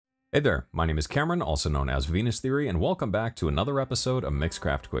Hey there, my name is Cameron, also known as Venus Theory, and welcome back to another episode of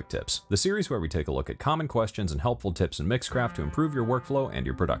Mixcraft Quick Tips, the series where we take a look at common questions and helpful tips in Mixcraft to improve your workflow and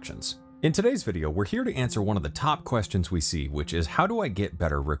your productions. In today's video, we're here to answer one of the top questions we see, which is how do I get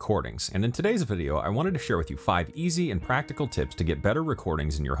better recordings? And in today's video, I wanted to share with you 5 easy and practical tips to get better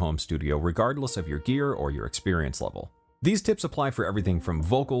recordings in your home studio regardless of your gear or your experience level. These tips apply for everything from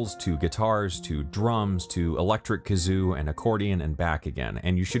vocals to guitars to drums to electric kazoo and accordion and back again,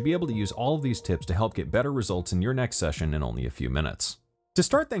 and you should be able to use all of these tips to help get better results in your next session in only a few minutes. To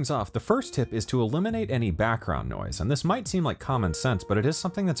start things off, the first tip is to eliminate any background noise, and this might seem like common sense, but it is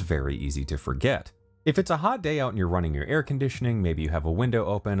something that's very easy to forget. If it's a hot day out and you're running your air conditioning, maybe you have a window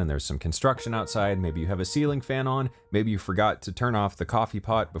open and there's some construction outside, maybe you have a ceiling fan on, maybe you forgot to turn off the coffee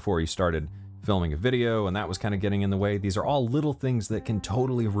pot before you started filming a video and that was kind of getting in the way. These are all little things that can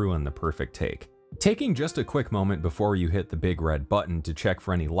totally ruin the perfect take. Taking just a quick moment before you hit the big red button to check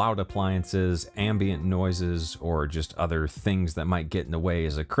for any loud appliances, ambient noises, or just other things that might get in the way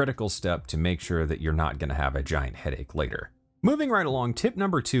is a critical step to make sure that you're not going to have a giant headache later. Moving right along, tip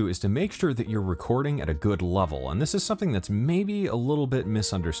number 2 is to make sure that you're recording at a good level, and this is something that's maybe a little bit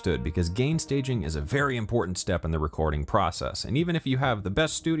misunderstood because gain staging is a very important step in the recording process, and even if you have the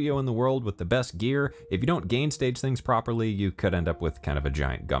best studio in the world with the best gear, if you don't gain stage things properly, you could end up with kind of a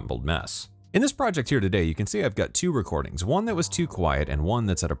giant gumbled mess. In this project here today, you can see I've got 2 recordings, one that was too quiet and one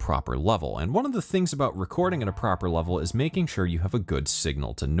that's at a proper level, and one of the things about recording at a proper level is making sure you have a good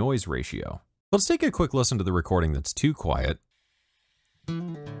signal to noise ratio. Let's take a quick listen to the recording that's too quiet.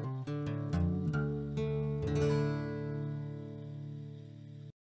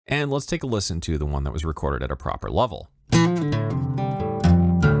 And let's take a listen to the one that was recorded at a proper level.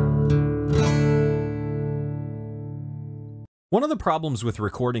 One of the problems with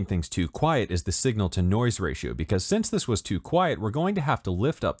recording things too quiet is the signal to noise ratio, because since this was too quiet, we're going to have to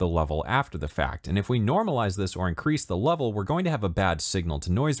lift up the level after the fact. And if we normalize this or increase the level, we're going to have a bad signal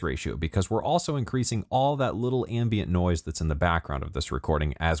to noise ratio because we're also increasing all that little ambient noise that's in the background of this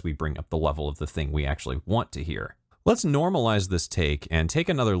recording as we bring up the level of the thing we actually want to hear. Let's normalize this take and take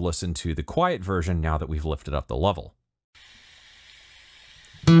another listen to the quiet version now that we've lifted up the level.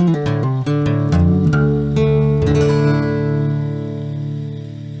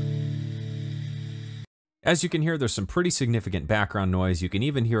 As you can hear, there's some pretty significant background noise. You can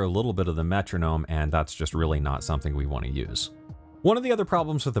even hear a little bit of the metronome, and that's just really not something we want to use. One of the other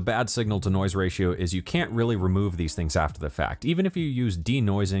problems with a bad signal to noise ratio is you can't really remove these things after the fact. Even if you use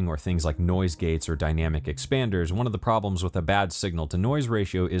denoising or things like noise gates or dynamic expanders, one of the problems with a bad signal to noise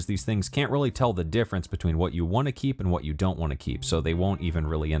ratio is these things can't really tell the difference between what you want to keep and what you don't want to keep, so they won't even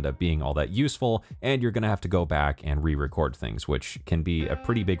really end up being all that useful, and you're going to have to go back and re-record things, which can be a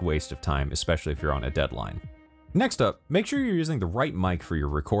pretty big waste of time, especially if you're on a deadline. Next up, make sure you're using the right mic for your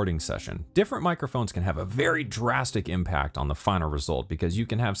recording session. Different microphones can have a very drastic impact on the final result because you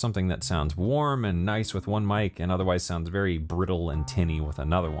can have something that sounds warm and nice with one mic and otherwise sounds very brittle and tinny with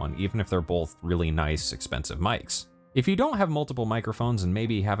another one, even if they're both really nice, expensive mics. If you don't have multiple microphones and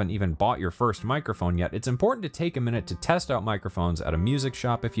maybe haven't even bought your first microphone yet, it's important to take a minute to test out microphones at a music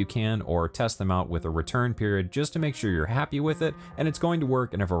shop if you can, or test them out with a return period just to make sure you're happy with it and it's going to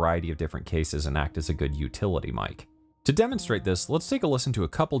work in a variety of different cases and act as a good utility mic. To demonstrate this, let's take a listen to a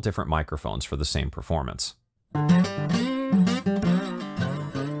couple different microphones for the same performance.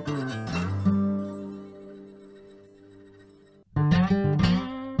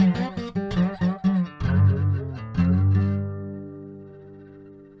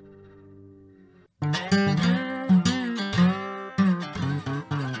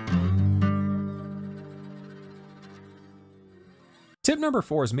 Tip number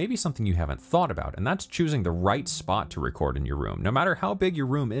 4 is maybe something you haven't thought about, and that's choosing the right spot to record in your room. No matter how big your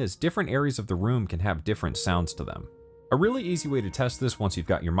room is, different areas of the room can have different sounds to them. A really easy way to test this once you've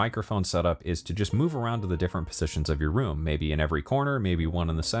got your microphone set up is to just move around to the different positions of your room, maybe in every corner, maybe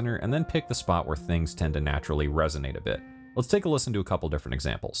one in the center, and then pick the spot where things tend to naturally resonate a bit. Let's take a listen to a couple different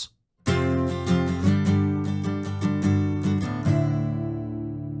examples.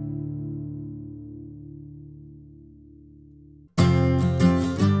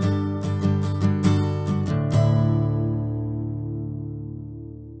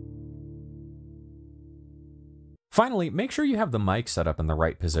 Finally, make sure you have the mic set up in the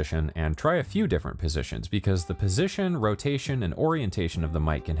right position and try a few different positions because the position, rotation, and orientation of the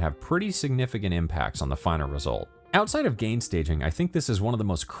mic can have pretty significant impacts on the final result. Outside of gain staging, I think this is one of the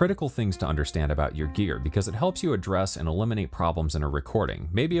most critical things to understand about your gear because it helps you address and eliminate problems in a recording.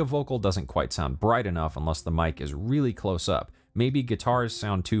 Maybe a vocal doesn't quite sound bright enough unless the mic is really close up, Maybe guitars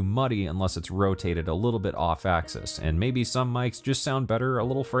sound too muddy unless it's rotated a little bit off axis, and maybe some mics just sound better a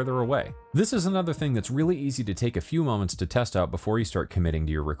little further away. This is another thing that's really easy to take a few moments to test out before you start committing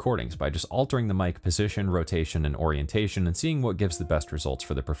to your recordings by just altering the mic position, rotation, and orientation and seeing what gives the best results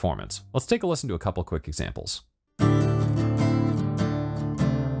for the performance. Let's take a listen to a couple quick examples.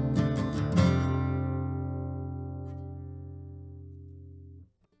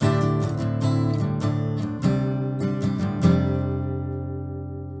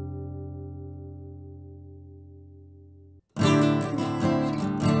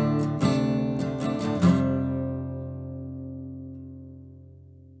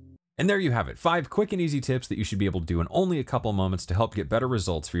 And there you have it, 5 quick and easy tips that you should be able to do in only a couple moments to help get better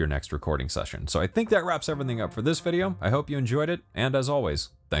results for your next recording session. So I think that wraps everything up for this video. I hope you enjoyed it, and as always,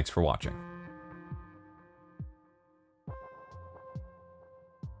 thanks for watching.